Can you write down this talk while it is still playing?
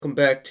Welcome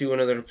back to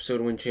another episode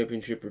of Win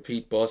Championship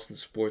Repeat Boston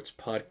Sports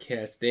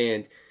Podcast.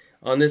 And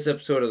on this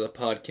episode of the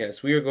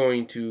podcast, we are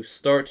going to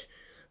start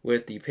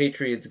with the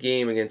Patriots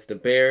game against the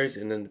Bears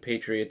and then the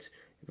Patriots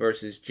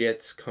versus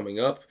Jets coming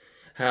up.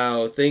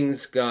 How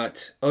things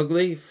got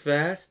ugly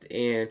fast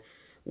and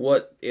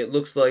what it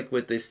looks like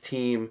with this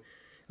team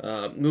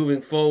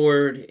moving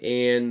forward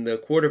and the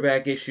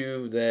quarterback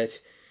issue that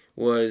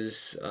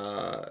was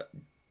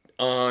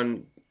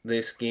on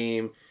this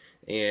game.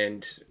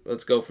 And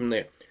let's go from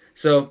there.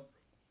 So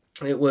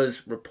it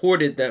was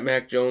reported that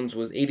Mac Jones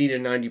was 80 to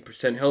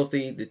 90%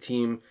 healthy. The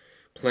team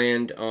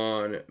planned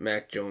on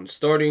Mac Jones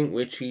starting,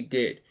 which he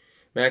did.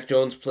 Mac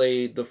Jones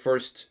played the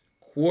first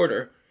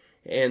quarter,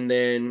 and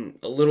then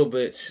a little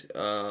bit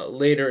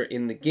later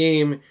in the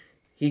game,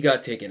 he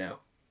got taken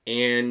out.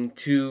 And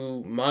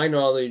to my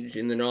knowledge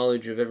and the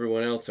knowledge of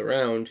everyone else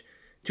around,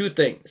 two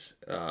things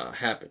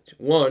happened.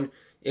 One,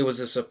 it was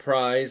a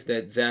surprise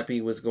that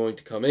Zappe was going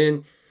to come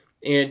in.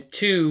 And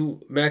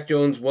two, Mac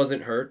Jones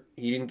wasn't hurt.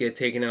 He didn't get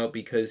taken out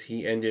because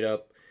he ended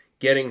up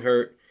getting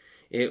hurt.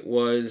 It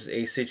was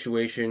a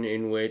situation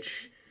in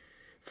which,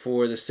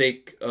 for the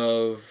sake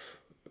of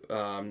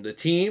the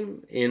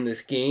team in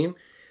this game,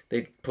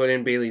 they put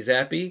in Bailey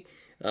Zappe.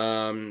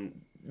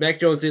 Mac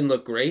Jones didn't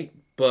look great,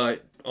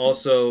 but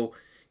also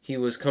he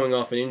was coming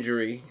off an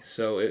injury,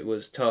 so it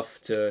was tough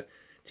to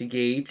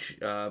gauge.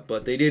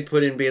 But they did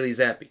put in Bailey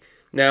Zappe.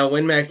 Now,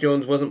 when Mac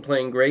Jones wasn't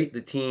playing great,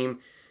 the team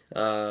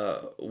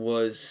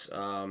was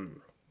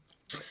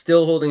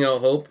still holding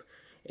out hope,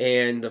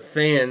 and the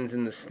fans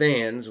in the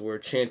stands were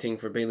chanting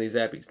for Bailey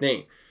Zappe's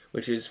name,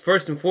 which is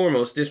first and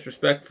foremost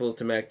disrespectful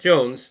to Mac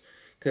Jones,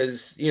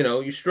 because,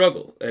 you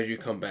struggle as you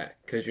come back,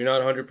 because you're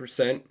not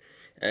 100%,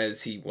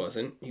 as he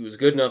wasn't. He was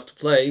good enough to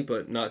play,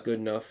 but not good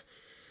enough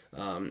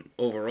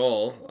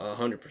overall,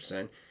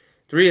 100%.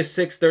 3 of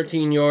 6,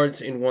 13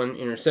 yards and 1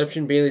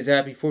 interception. Bailey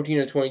Zappe, 14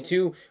 of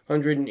 22,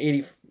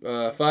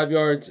 185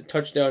 yards, a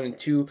touchdown, and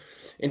 2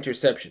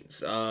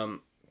 interceptions.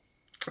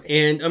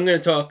 And I'm going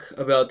to talk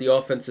about the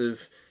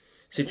offensive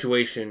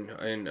situation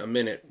in a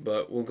minute,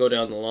 but we'll go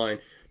down the line.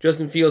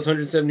 Justin Fields,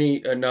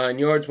 179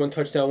 yards, 1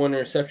 touchdown, 1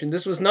 interception.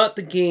 This was not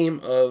the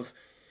game of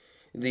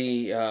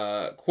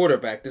the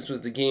quarterback. This was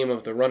the game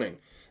of the running.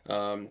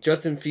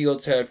 Justin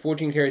Fields had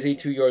 14 carries,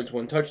 82 yards,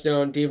 1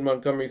 touchdown. David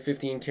Montgomery,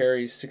 15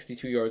 carries,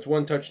 62 yards,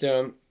 1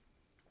 touchdown.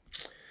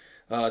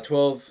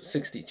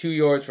 62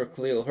 yards for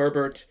Khalil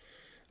Herbert.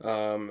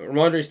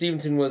 Ramondre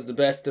Stevenson was the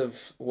best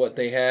of what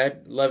they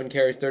had. 11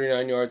 carries,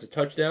 39 yards, a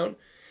touchdown.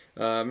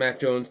 Mac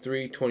Jones,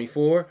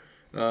 324.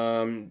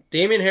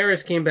 Damian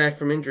Harris came back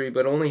from injury,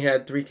 but only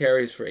had 3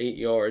 carries for 8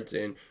 yards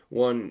and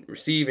 1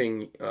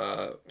 receiving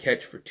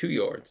catch for 2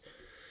 yards.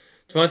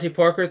 Devontae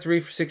Parker, 3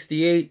 for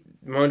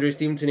 68. Ramondre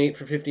Stevenson, 8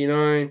 for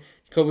 59.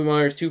 Kobe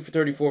Myers, 2 for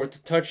 34 with the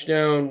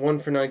touchdown. 1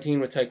 for 19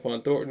 with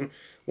Tyquan Thornton.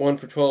 1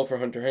 for 12 for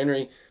Hunter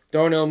Henry.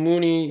 Darnell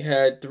Mooney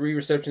had 3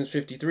 receptions,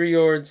 53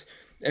 yards.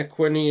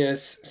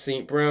 Equanius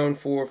St. Brown,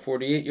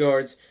 48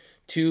 yards.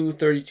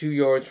 32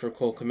 yards for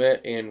Cole Kmet.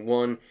 And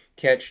 1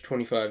 catch,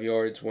 25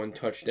 yards, 1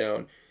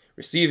 touchdown.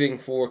 Receiving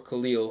for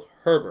Khalil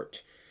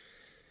Herbert.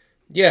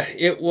 Yeah,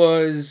 it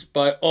was,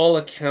 by all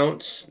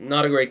accounts,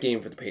 not a great game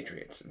for the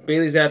Patriots.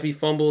 Bailey Zappe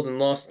fumbled and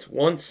lost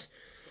once.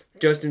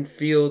 Justin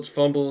Fields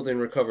fumbled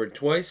and recovered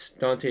twice.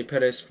 Dante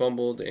Pettis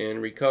fumbled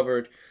and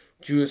recovered.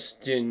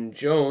 Justin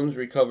Jones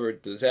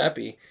recovered the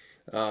Zappe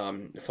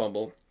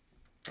fumble.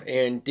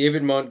 And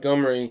David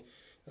Montgomery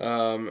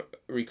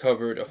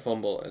recovered a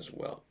fumble as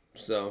well.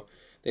 So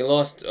they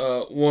lost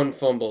 1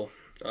 fumble,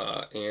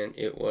 and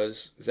it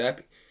was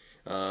Zappe.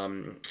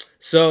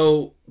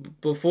 So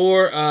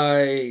before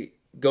I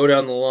go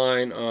down the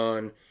line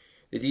on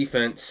the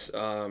defense,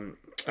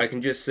 I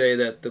can just say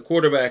that the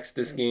quarterbacks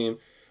this game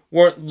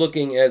weren't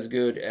looking as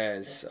good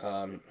as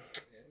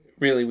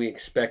really we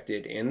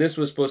expected. And this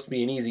was supposed to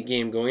be an easy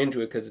game going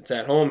into it because it's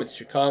at home, it's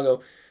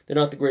Chicago. They're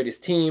not the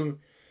greatest team,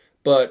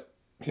 but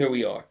here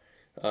we are.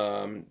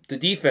 The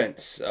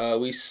defense,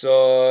 we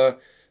saw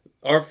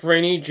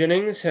Arfreni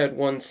Jennings had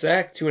 1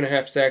 sack,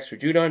 2.5 sacks for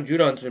Judon.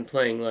 Judon's been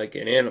playing like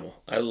an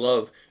animal. I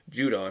love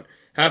Judon.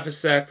 Half a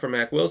sack for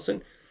Mac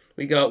Wilson.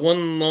 We got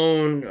 1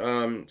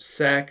 lone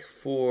sack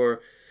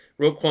for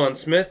Roquan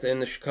Smith in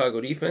the Chicago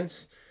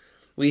defense.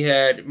 We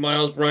had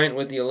Miles Bryant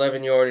with the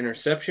 11-yard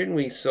interception.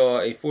 We saw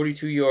a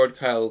 42-yard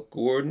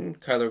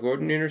Kyler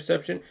Gordon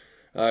interception.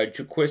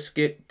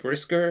 Jaquiski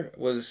Brisker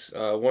was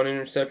 1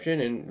 interception,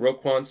 and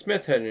Roquan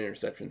Smith had an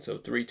interception, so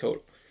 3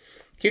 total.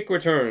 Kick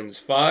returns,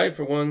 5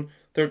 for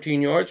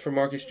 113 yards for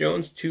Marcus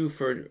Jones, 2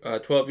 for a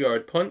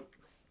 12-yard punt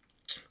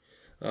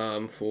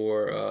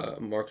for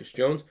Marcus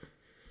Jones.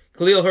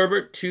 Khalil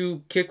Herbert,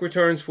 2 kick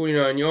returns,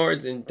 49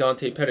 yards, and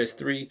Dante Pettis,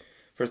 3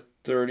 for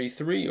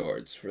 33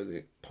 yards for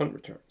the punt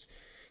returns.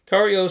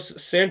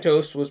 Carlos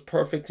Santos was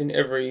perfect in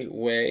every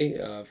way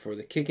for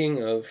the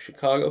kicking of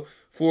Chicago.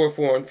 4 of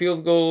 4 on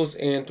field goals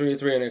and 3 of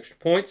 3 on extra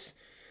points.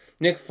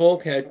 Nick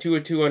Folk had 2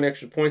 of 2 on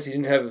extra points. He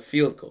didn't have a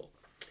field goal.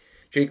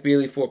 Jake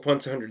Bailey, 4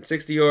 punts,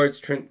 160 yards.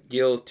 Trent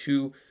Gill,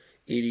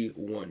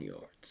 281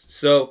 yards.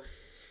 So,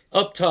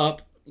 up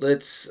top,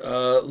 let's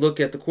look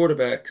at the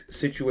quarterback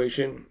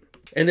situation.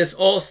 And this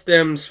all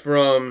stems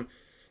from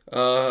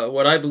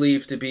what I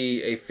believe to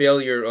be a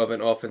failure of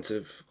an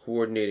offensive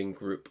coordinating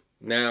group.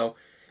 Now,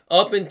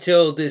 up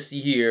until this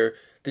year,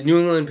 the New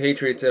England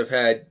Patriots have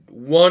had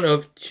one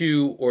of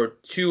two or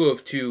two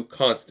of two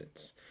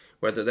constants,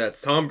 whether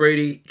that's Tom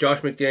Brady,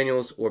 Josh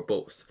McDaniels, or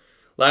both.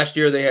 Last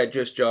year, they had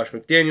just Josh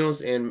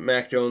McDaniels, and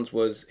Mac Jones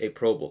was a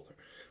Pro Bowler.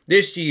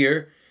 This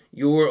year,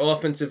 your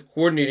offensive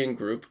coordinating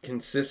group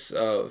consists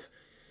of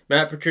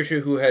Matt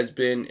Patricia, who has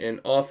been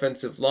an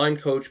offensive line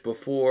coach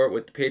before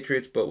with the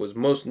Patriots, but was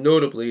most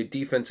notably a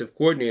defensive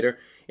coordinator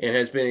and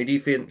has been a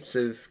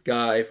defensive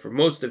guy for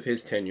most of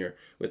his tenure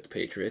with the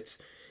Patriots.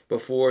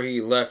 Before he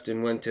left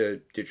and went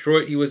to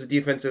Detroit, he was a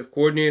defensive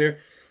coordinator.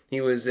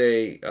 He was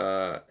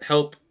a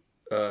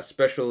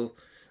special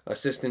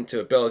assistant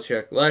to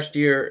Belichick last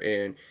year,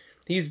 and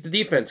he's the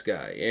defense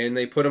guy, and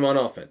they put him on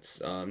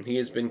offense. He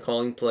has been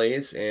calling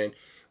plays, and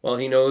while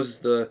he knows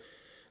the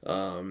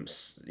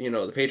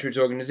Patriots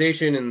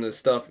organization and the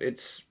stuff,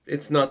 it's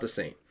not the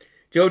same.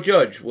 Joe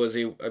Judge was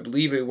I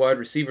believe a wide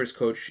receivers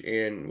coach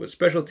and was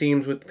special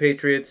teams with the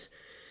Patriots.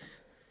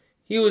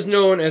 He was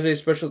known as a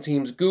special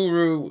teams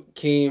guru,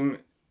 came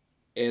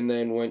and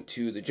then went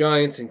to the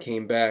Giants and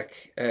came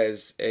back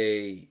as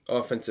a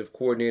offensive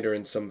coordinator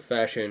in some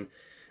fashion.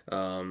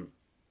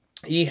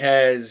 He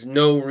has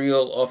no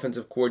real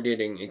offensive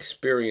coordinating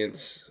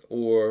experience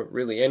or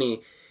really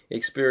any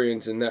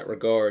experience in that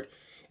regard.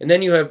 And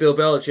then you have Bill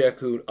Belichick,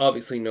 who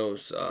obviously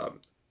knows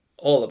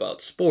all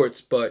about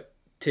sports, but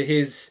to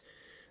his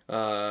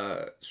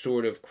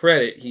sort of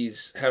credit,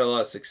 he's had a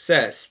lot of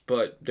success.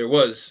 But there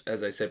was,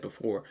 as I said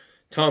before,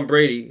 Tom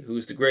Brady,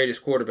 who's the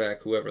greatest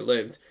quarterback who ever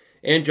lived,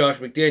 and Josh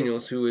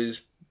McDaniels, who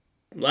is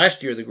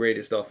last year the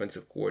greatest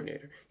offensive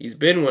coordinator. He's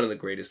been one of the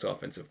greatest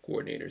offensive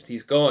coordinators.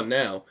 He's gone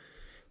now.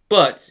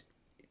 But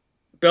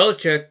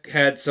Belichick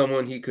had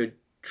someone he could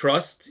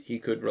trust, he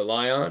could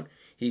rely on.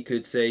 He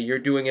could say, you're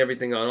doing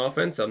everything on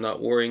offense. I'm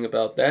not worrying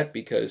about that,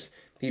 because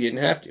he didn't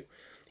have to.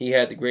 He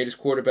had the greatest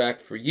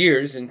quarterback for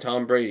years in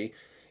Tom Brady.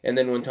 And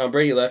then when Tom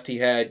Brady left, he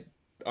had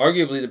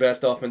arguably the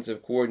best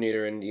offensive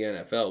coordinator in the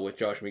NFL with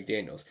Josh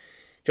McDaniels.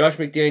 Josh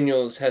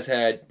McDaniels has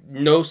had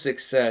no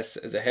success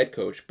as a head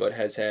coach, but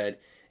has had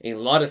a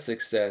lot of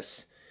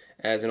success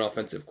as an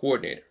offensive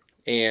coordinator.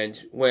 And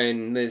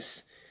when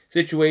this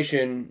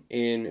situation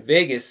in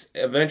Vegas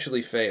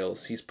eventually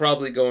fails, he's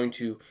probably going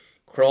to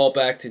crawl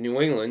back to New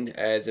England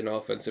as an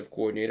offensive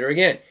coordinator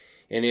again.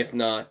 And if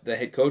not, the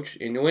head coach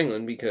in New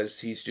England,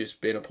 because he's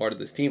just been a part of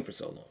this team for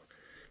so long.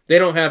 They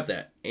don't have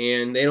that.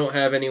 And they don't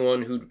have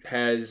anyone who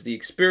has the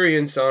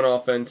experience on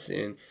offense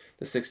and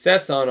the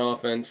success on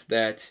offense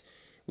that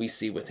we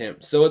see with him.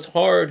 So it's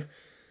hard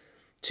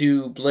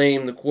to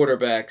blame the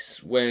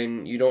quarterbacks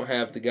when you don't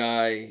have the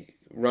guy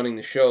running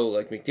the show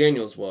like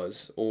McDaniels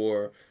was,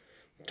 or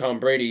Tom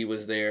Brady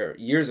was there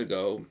years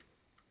ago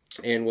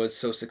and was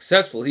so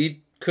successful.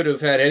 He could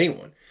have had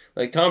anyone.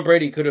 Like, Tom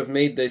Brady could have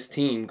made this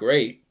team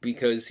great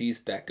because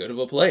he's that good of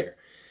a player.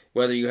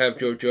 Whether you have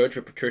Joe Judge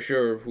or Patricia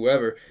or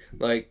whoever,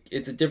 like,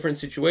 it's a different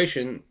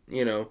situation,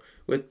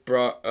 with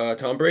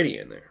Tom Brady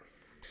in there.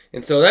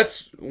 And so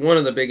that's one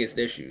of the biggest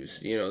issues.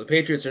 The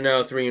Patriots are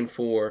now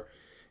 3-4,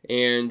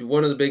 and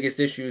one of the biggest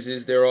issues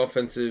is their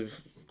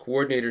offensive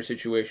coordinator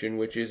situation,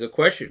 which is a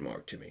question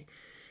mark to me.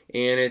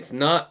 And it's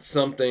not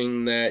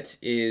something that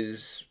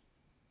it's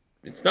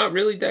not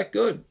really that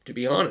good, to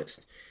be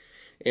honest.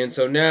 And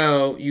so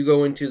now you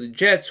go into the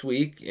Jets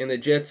week, and the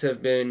Jets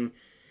have been,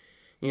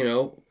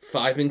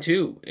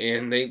 5-2,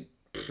 and they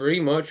pretty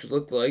much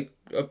look like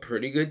a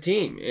pretty good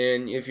team.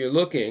 And if you're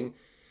looking,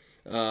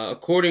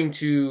 according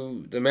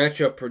to the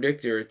matchup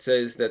predictor, it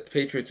says that the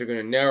Patriots are going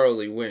to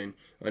narrowly win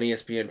on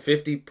ESPN,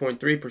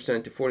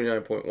 50.3% to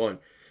 49.1%.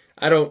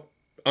 I don't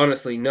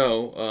honestly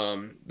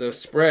know. The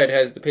spread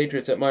has the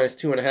Patriots at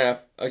 -2.5.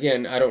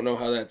 Again, I don't know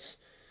how that's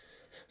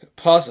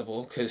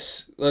possible,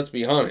 because let's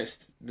be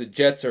honest, the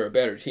Jets are a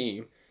better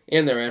team,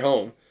 and they're at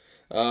home.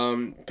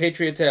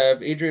 Patriots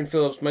have Adrian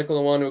Phillips,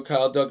 Michael Onwenu,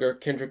 Kyle Duggar,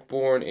 Kendrick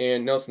Bourne,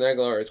 and Nelson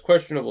Aguilar as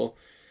questionable.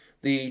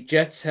 The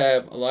Jets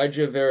have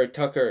Elijah Vera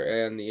Tucker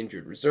and the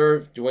injured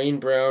reserve, Dwayne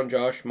Brown,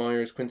 Josh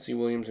Myers, Quincy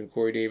Williams, and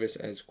Corey Davis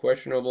as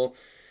questionable.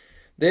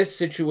 This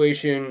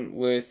situation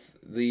with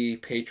the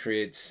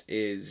Patriots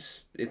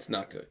it's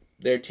not good.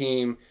 Their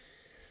team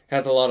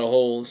has a lot of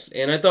holes,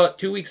 and I thought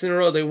 2 weeks in a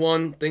row they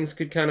won. Things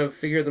could kind of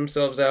figure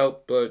themselves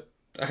out, but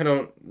I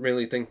don't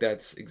really think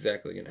that's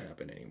exactly going to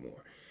happen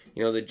anymore.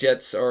 The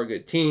Jets are a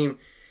good team,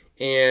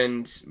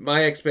 and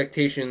my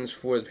expectations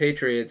for the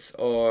Patriots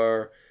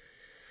are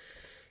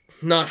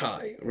not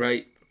high,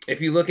 right?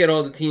 If you look at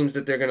all the teams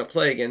that they're going to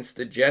play against,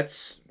 the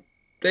Jets,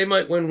 they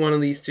might win one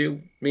of these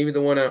two, maybe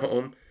the one at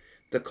home.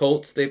 The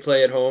Colts, they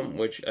play at home,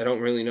 which I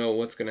don't really know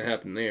what's going to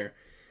happen there.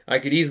 I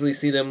could easily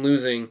see them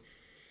losing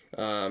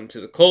to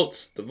the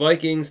Colts, the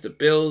Vikings, the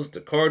Bills,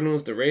 the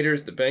Cardinals, the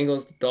Raiders, the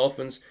Bengals, the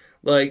Dolphins.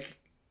 Like,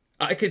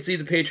 I could see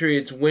the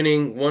Patriots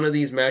winning one of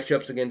these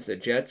matchups against the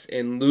Jets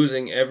and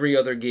losing every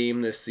other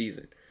game this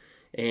season.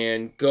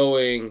 And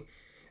going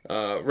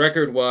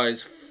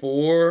Record-wise,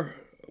 4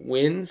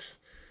 wins,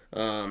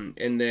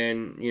 and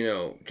then,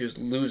 just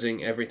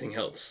losing everything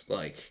else.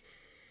 Like,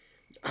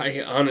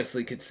 I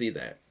honestly could see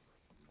that.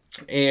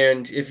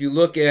 And if you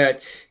look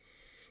at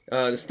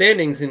the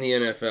standings in the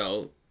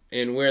NFL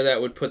and where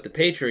that would put the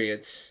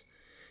Patriots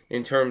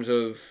in terms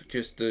of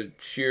just the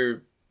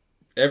sheer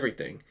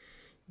everything,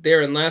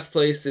 they're in last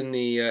place in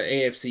the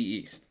AFC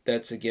East.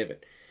 That's a given.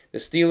 The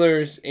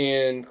Steelers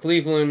and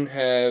Cleveland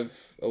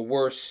have a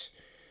worse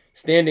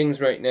standings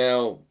right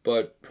now,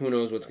 but who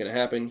knows what's going to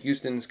happen.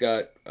 Houston's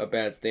got a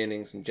bad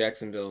standings in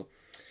Jacksonville,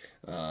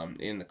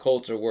 and the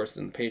Colts are worse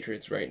than the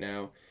Patriots right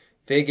now.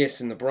 Vegas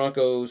and the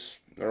Broncos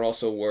are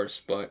also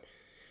worse, but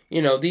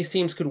these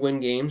teams could win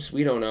games.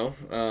 We don't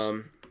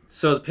know.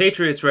 So the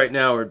Patriots right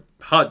now are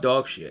hot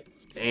dog shit,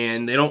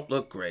 and they don't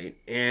look great.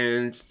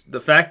 And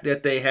the fact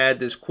that they had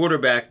this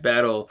quarterback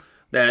battle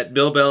that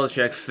Bill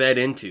Belichick fed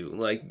into,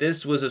 like,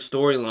 this was a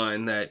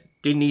storyline that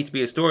didn't need to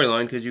be a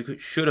storyline because you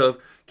should have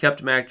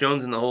kept Mac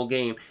Jones in the whole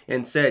game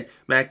and said,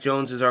 Mac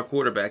Jones is our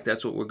quarterback.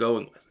 That's what we're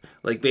going with.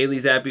 Like, Bailey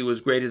Zappi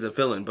was great as a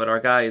fill-in, but our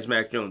guy is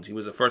Mac Jones. He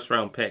was a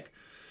first-round pick.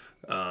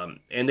 And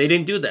they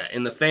didn't do that.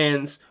 And the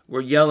fans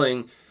were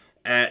yelling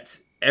at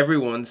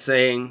everyone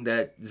saying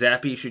that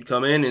Zappi should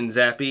come in and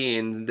Zappi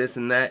and this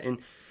and that. And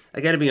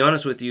I got to be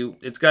honest with you,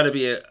 it's got to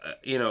be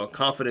a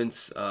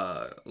confidence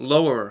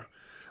lower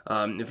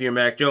if you're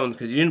Mac Jones,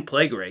 because you didn't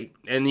play great.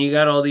 And you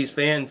got all these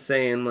fans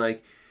saying,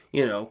 like,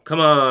 come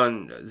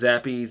on,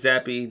 Zappi.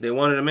 They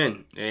wanted him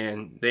in,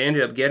 and they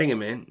ended up getting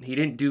him in. He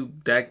didn't do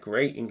that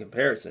great in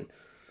comparison.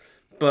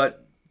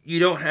 But you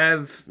don't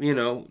have,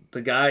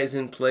 the guys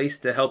in place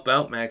to help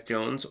out Mac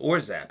Jones or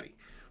Zappi.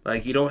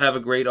 Like, you don't have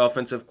a great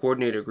offensive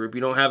coordinator group.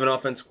 You don't have an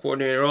offensive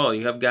coordinator at all.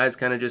 You have guys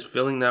kind of just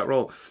filling that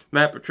role.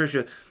 Matt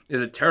Patricia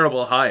is a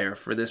terrible hire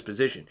for this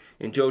position,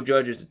 and Joe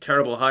Judge is a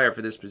terrible hire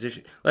for this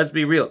position. Let's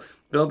be real.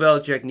 Bill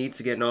Belichick needs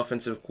to get an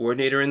offensive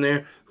coordinator in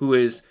there who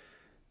is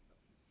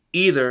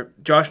either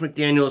Josh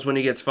McDaniels when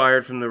he gets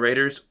fired from the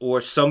Raiders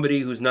or somebody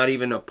who's not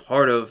even a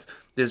part of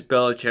this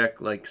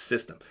Belichick,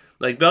 system.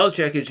 Like,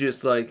 Belichick is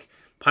just,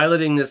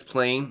 piloting this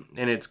plane,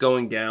 and it's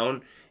going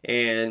down,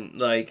 and,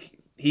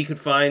 he could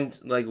find,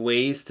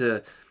 ways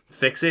to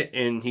fix it,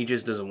 and he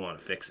just doesn't want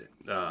to fix it.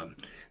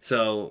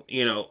 So,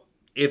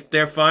 if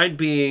they're fine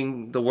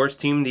being the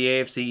worst team in the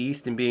AFC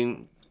East and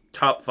being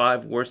top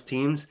 5 worst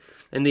teams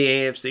in the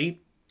AFC,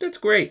 that's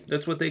great.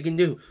 That's what they can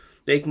do.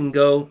 They can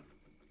go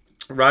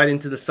ride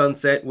into the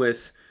sunset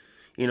with,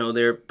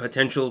 their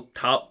potential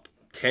top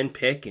 10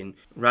 pick and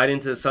ride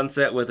into the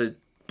sunset with a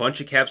bunch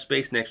of cap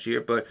space next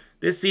year. But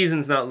this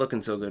season's not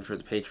looking so good for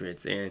the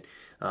Patriots. And,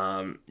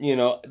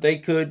 they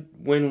could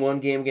win one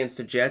game against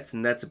the Jets,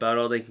 and that's about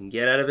all they can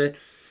get out of it.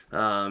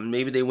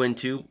 Maybe they win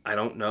 2. I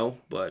don't know.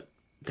 But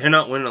they're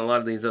not winning a lot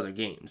of these other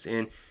games.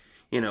 And,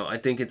 I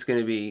think it's going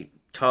to be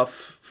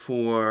tough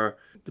for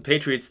the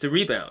Patriots to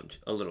rebound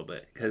a little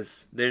bit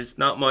because there's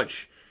not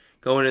much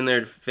going in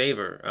their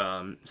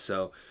favor.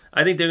 So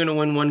I think they're going to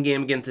win one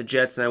game against the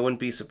Jets, and I wouldn't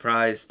be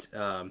surprised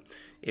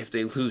if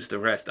they lose the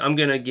rest. I'm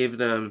going to give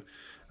them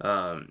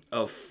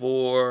a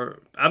 4.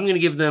 I'm going to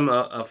give them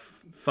a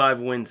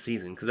 5-win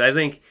season because I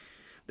think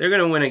they're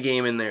going to win a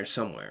game in there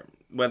somewhere,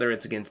 whether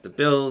it's against the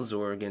Bills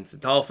or against the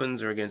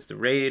Dolphins or against the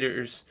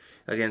Raiders,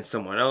 against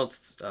someone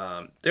else.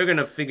 They're going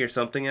to figure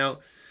something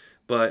out,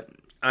 but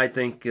I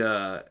think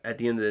at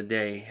the end of the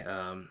day,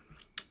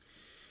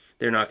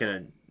 they're not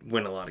going to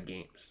win a lot of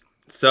games.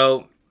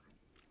 So,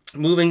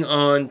 moving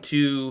on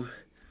to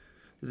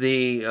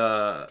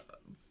the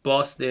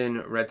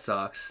Boston Red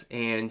Sox,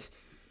 and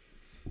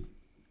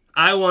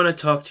I want to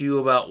talk to you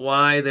about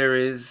why there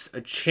is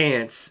a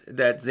chance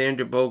that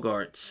Xander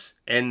Bogaerts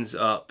ends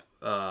up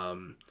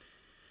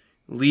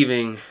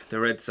leaving the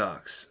Red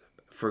Sox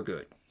for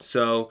good.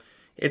 So,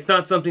 it's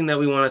not something that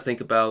we want to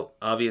think about.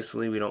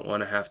 Obviously, we don't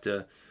want to have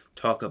to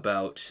talk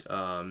about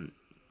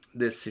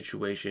this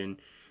situation,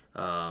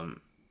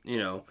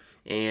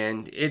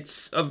 and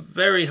it's a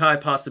very high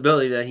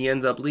possibility that he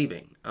ends up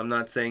leaving. I'm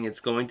not saying it's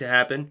going to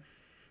happen,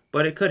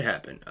 but it could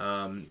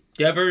happen.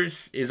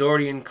 Devers is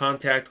already in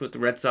contact with the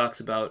Red Sox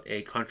about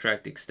a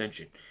contract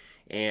extension,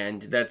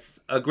 and that's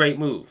a great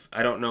move.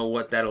 I don't know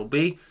what that'll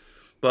be,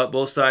 but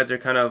both sides are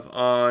kind of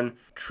on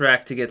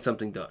track to get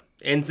something done.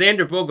 And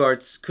Xander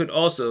Bogaerts could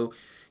also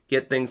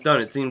get things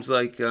done. It seems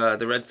like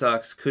the Red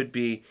Sox could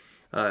be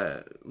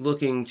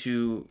looking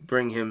to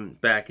bring him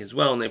back as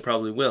well, and they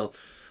probably will.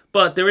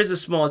 But there is a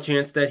small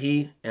chance that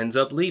he ends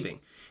up leaving.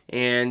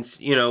 And,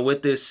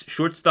 with this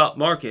shortstop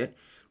market,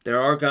 there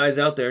are guys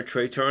out there,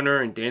 Trey Turner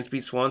and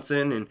Dansby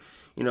Swanson and,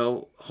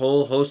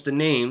 whole host of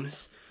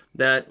names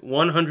that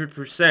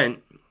 100%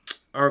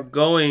 are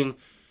going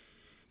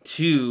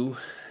to,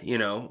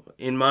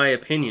 in my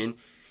opinion,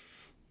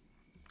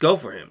 go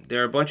for him.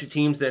 There are a bunch of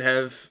teams that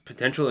have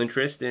potential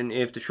interest, and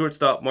if the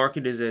shortstop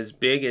market is as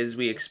big as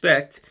we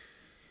expect,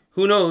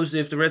 who knows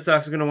if the Red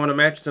Sox are going to want to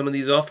match some of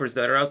these offers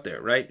that are out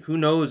there, right? Who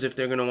knows if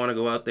they're going to want to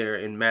go out there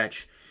and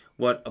match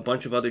what a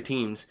bunch of other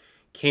teams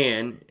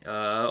can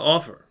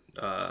offer.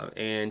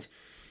 And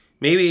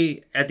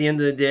maybe at the end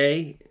of the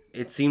day,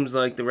 it seems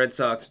like the Red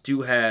Sox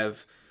do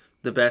have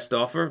the best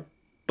offer.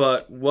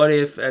 But what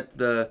if at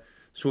the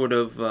sort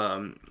of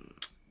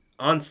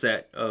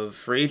onset of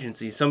free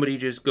agency, somebody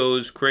just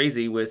goes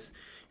crazy with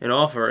an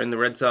offer and the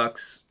Red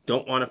Sox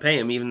don't want to pay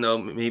him, even though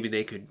maybe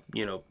they could,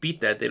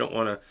 beat that. They don't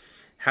want to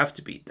have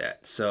to beat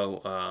that.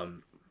 So,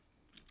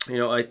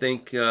 I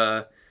think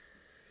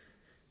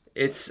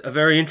it's a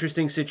very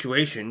interesting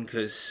situation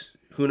because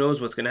who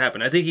knows what's going to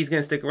happen. I think he's going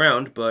to stick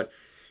around, but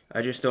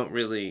I just don't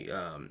really,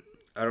 I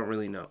don't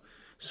really know.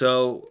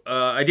 So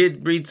I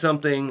did read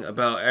something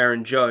about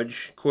Aaron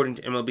Judge. According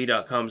to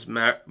MLB.com's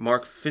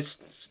Mark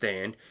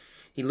Fisstand,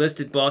 he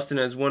listed Boston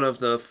as one of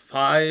the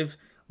 5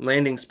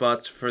 landing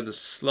spots for the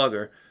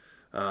slugger.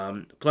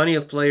 Plenty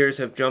of players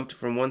have jumped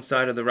from one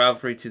side of the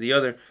rivalry to the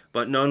other,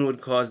 but none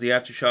would cause the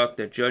aftershock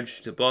that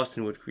Judge to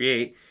Boston would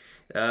create.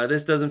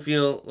 This doesn't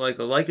feel like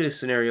a likely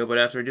scenario, but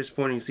after a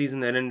disappointing season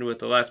that ended with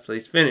the last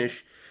place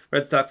finish,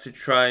 Red Sox should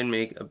try and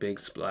make a big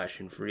splash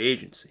in free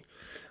agency.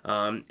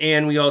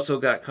 And we also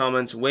got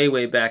comments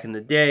way back in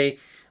the day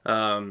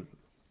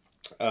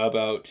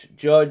about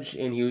Judge,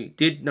 and he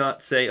did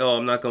not say, "Oh,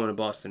 I'm not going to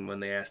Boston," when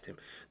they asked him.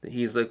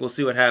 He's like, "We'll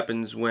see what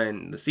happens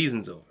when the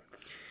season's over."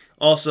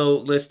 Also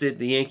listed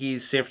the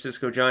Yankees, San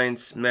Francisco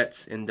Giants,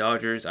 Mets, and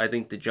Dodgers. I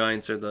think the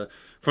Giants are the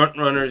front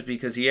runners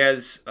because he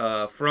is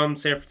from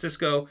San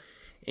Francisco,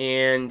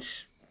 and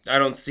I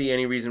don't see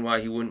any reason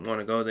why he wouldn't want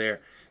to go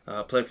there,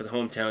 play for the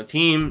hometown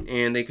team,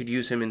 and they could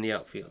use him in the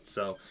outfield.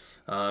 So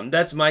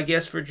that's my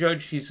guess for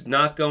Judge. He's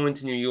not going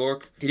to New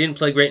York. He didn't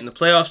play great in the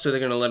playoffs, so they're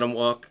going to let him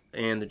walk,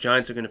 and the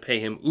Giants are going to pay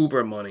him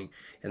uber money,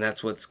 and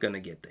that's what's going to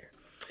get there.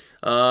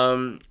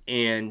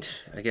 And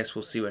I guess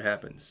we'll see what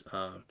happens.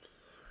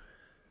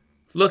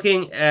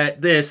 Looking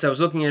at this, I was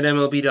looking at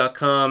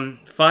MLB.com,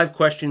 5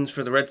 questions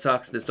for the Red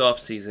Sox this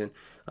offseason.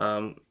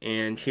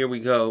 And here we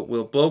go.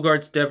 Will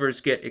Bogaerts,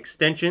 Devers get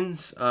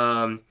extensions?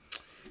 I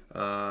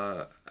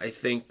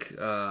think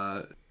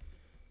the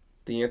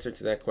answer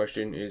to that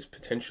question is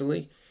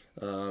potentially.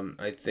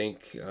 I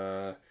think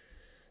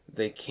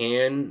they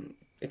can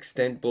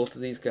extend both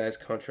of these guys'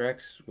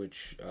 contracts,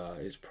 which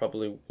is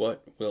probably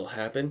what will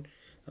happen.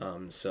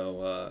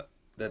 So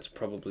that's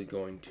probably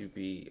going to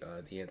be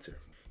the answer.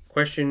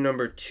 Question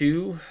number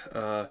 2,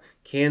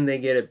 can they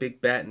get a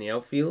big bat in the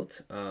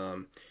outfield?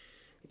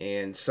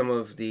 And some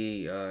of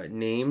the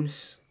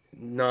names,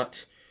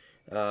 not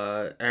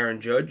Aaron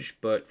Judge,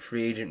 but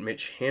free agent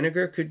Mitch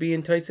Haniger could be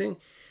enticing.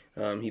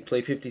 He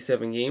played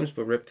 57 games,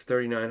 but ripped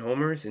 39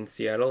 homers in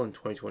Seattle in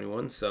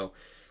 2021, so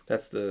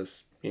that's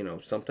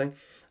something.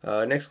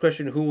 Next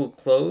question, who will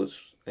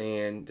close?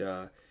 And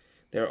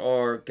there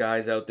are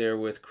guys out there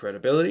with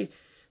credibility,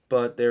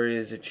 but there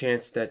is a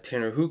chance that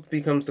Tanner Houck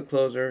becomes the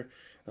closer.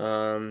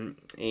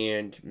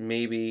 And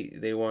maybe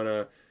they want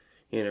to,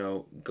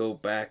 go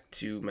back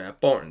to Matt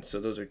Barnes. So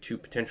those are 2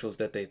 potentials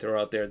that they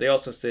throw out there. They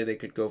also say they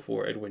could go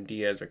for Edwin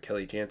Diaz or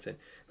Kelly Jansen.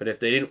 But if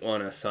they didn't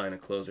want to sign a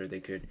closer, they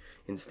could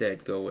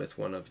instead go with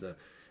one of the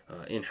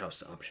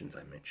in-house options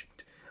I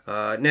mentioned.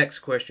 Next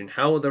question,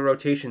 how will the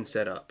rotation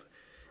set up?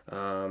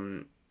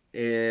 Chris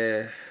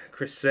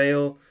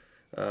Sale,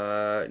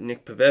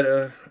 Nick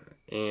Pivetta,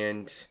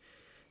 and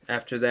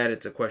after that,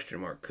 it's a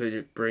question mark. Could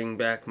it bring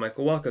back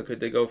Michael Wacha?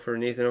 Could they go for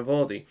Nathan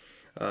Eovaldi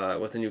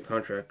with a new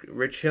contract?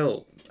 Rich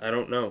Hill, I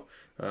don't know.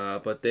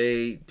 But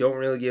they don't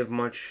really give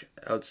much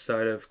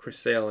outside of Chris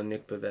Sale and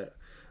Nick Pivetta.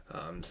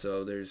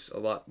 So there's a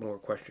lot more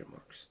question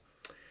marks.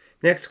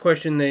 Next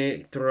question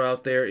they throw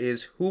out there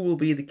is, who will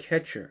be the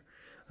catcher?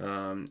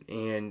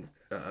 And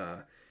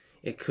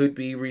it could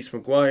be Reese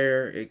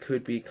McGuire. It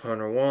could be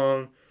Connor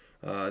Wong.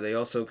 They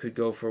also could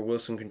go for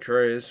Wilson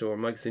Contreras or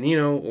Mike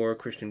Zunino or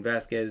Christian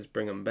Vasquez,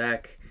 bring them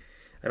back.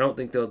 I don't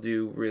think they'll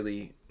do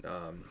really,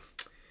 I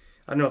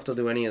don't know if they'll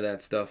do any of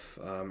that stuff.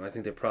 I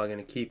think they're probably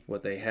going to keep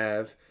what they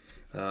have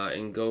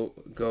and go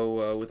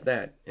with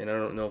that. And I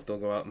don't know if they'll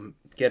go out and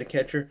get a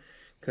catcher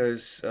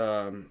because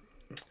it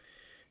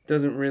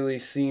doesn't really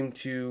seem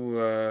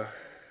to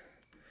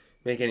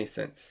make any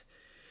sense.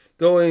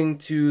 Going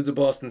to the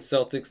Boston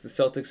Celtics, the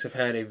Celtics have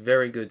had a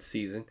very good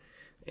season,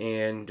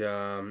 and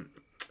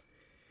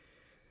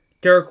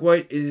Derek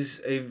White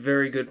is a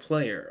very good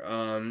player.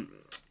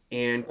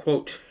 And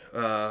quote,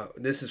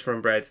 this is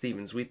from Brad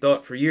Stevens. We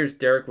thought for years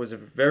Derek was a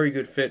very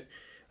good fit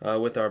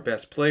with our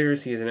best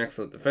players. He is an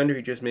excellent defender.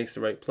 He just makes the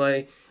right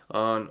play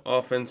on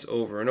offense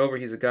over and over.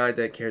 He's a guy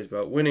that cares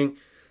about winning,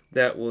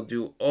 that will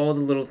do all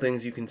the little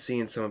things you can see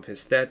in some of his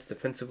stats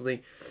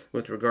defensively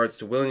with regards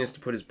to willingness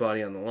to put his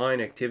body on the line,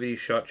 activity,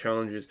 shot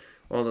challenges,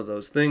 all of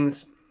those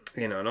things.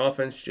 And on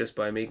offense, just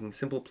by making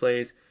simple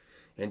plays,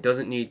 and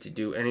doesn't need to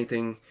do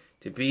anything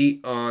to be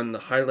on the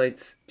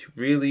highlights to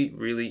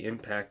really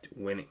impact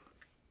winning.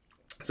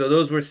 So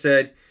those were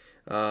said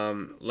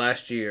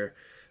last year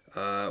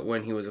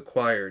when he was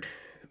acquired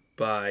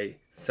by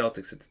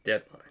Celtics at the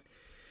deadline.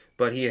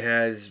 But he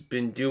has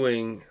been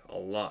doing a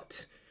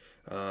lot.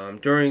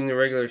 During the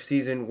regular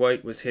season,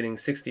 White was hitting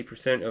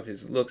 60% of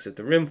his looks at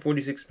the rim,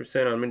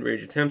 46% on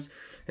mid-range attempts,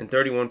 and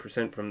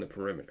 31% from the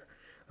perimeter.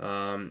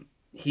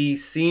 he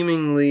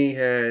seemingly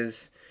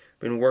has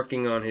been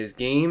working on his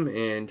game,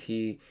 and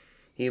he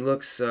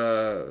looks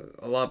a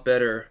lot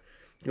better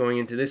going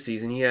into this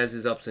season. He has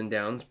his ups and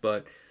downs,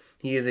 but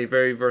he is a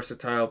very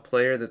versatile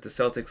player that the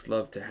Celtics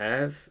love to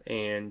have,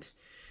 and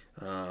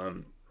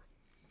um,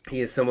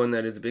 he is someone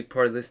that is a big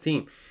part of this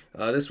team.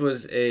 This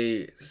was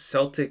a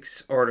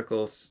Celtics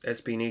article,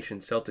 SB Nation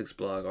Celtics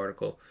blog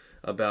article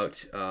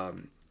about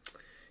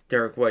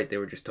Derek White. They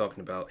were just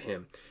talking about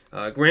him.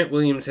 Grant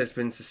Williams has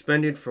been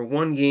suspended for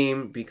one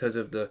game because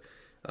of the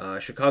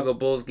Chicago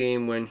Bulls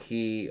game when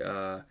he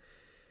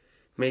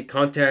made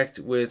contact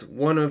with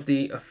one of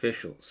the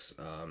officials.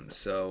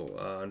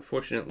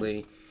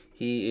 Unfortunately,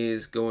 he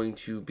is going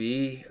to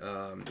be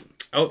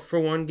out for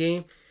one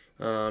game,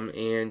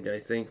 and I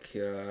think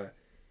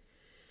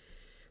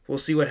we'll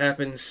see what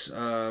happens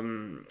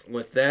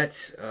with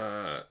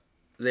that.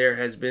 There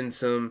has been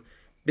some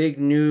big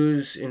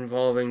news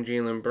involving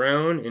Jaylen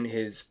Brown and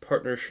his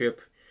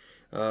partnership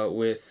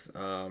with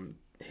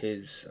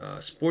his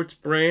sports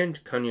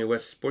brand, Kanye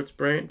West sports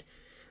brand.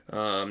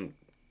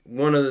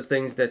 One of the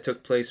things that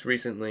took place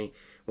recently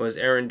was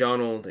Aaron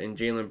Donald and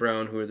Jaylen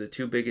Brown, who are the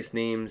two biggest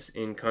names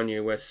in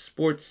Kanye West's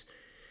sports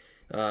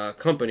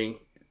company,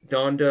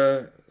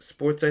 Donda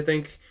Sports, I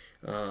think.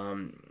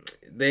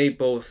 They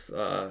both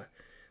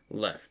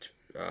left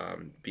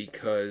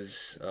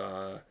because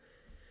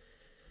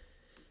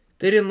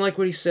they didn't like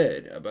what he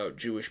said about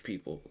Jewish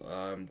people.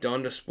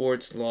 Donda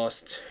Sports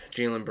lost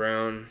Jaylen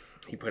Brown.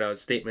 He put out a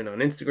statement on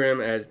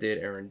Instagram, as did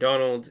Aaron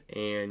Donald,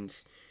 and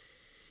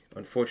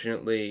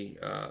unfortunately,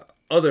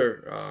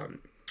 other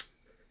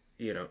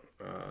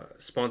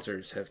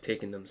sponsors have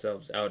taken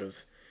themselves out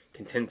of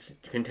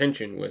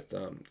contention with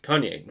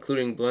Kanye,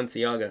 including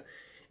Balenciaga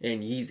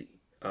and Yeezy,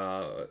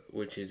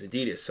 which is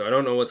Adidas. So I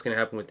don't know what's going to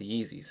happen with the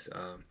Yeezys.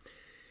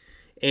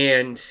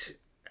 And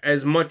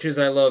as much as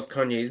I love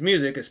Kanye's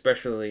music,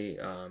 especially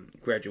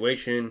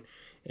Graduation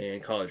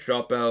and College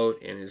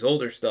Dropout and his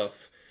older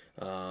stuff,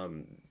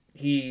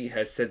 he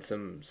has said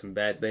some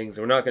bad things.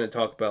 We're not going to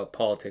talk about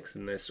politics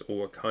in this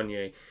or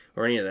Kanye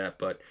or any of that,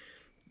 but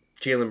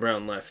Jaylen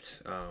Brown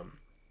left,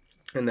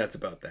 and that's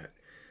about that.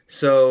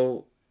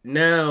 So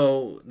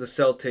now the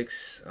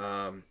Celtics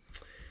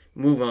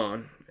move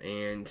on,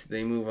 and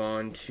they move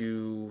on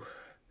to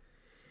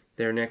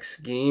their next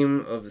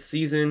game of the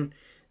season.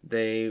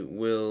 They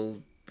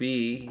will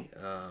be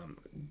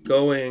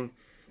going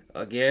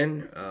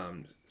again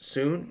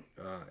soon,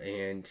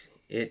 and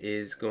it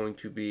is going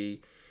to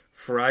be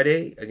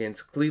Friday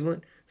against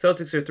Cleveland.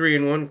 Celtics are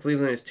 3-1.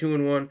 Cleveland is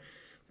 2-1.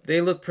 They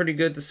look pretty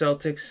good, the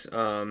Celtics,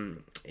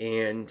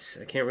 and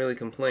I can't really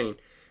complain.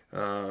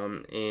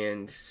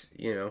 And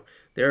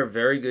they're a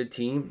very good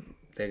team.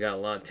 They got a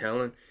lot of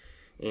talent,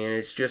 and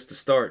it's just a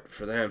start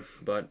for them.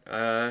 But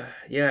I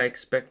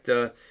expect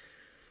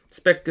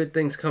good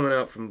things coming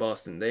out from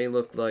Boston. They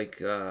look like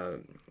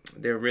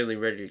they're really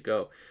ready to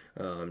go.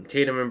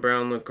 Tatum and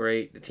Brown look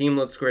great. The team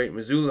looks great.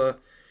 Mazzulla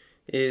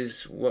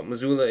is what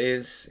Mazzulla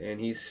is,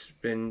 and he's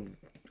been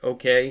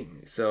okay.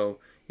 So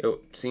it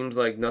seems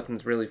like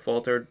nothing's really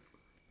faltered.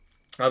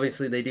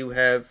 Obviously, they do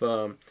have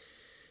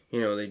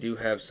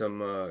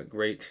some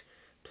great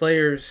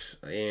players,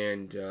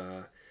 and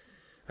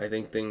I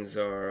think things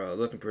are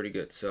looking pretty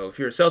good. So if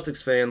you're a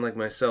Celtics fan like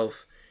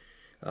myself,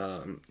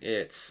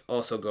 it's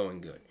also going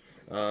good.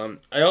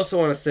 I also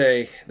want to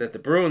say that the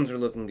Bruins are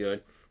looking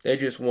good. They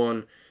just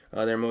won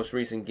their most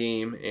recent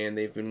game, and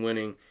they've been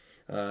winning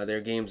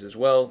their games as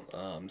well.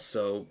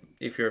 So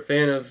if you're a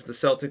fan of the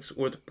Celtics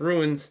or the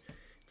Bruins,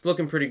 it's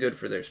looking pretty good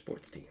for their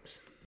sports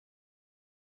teams.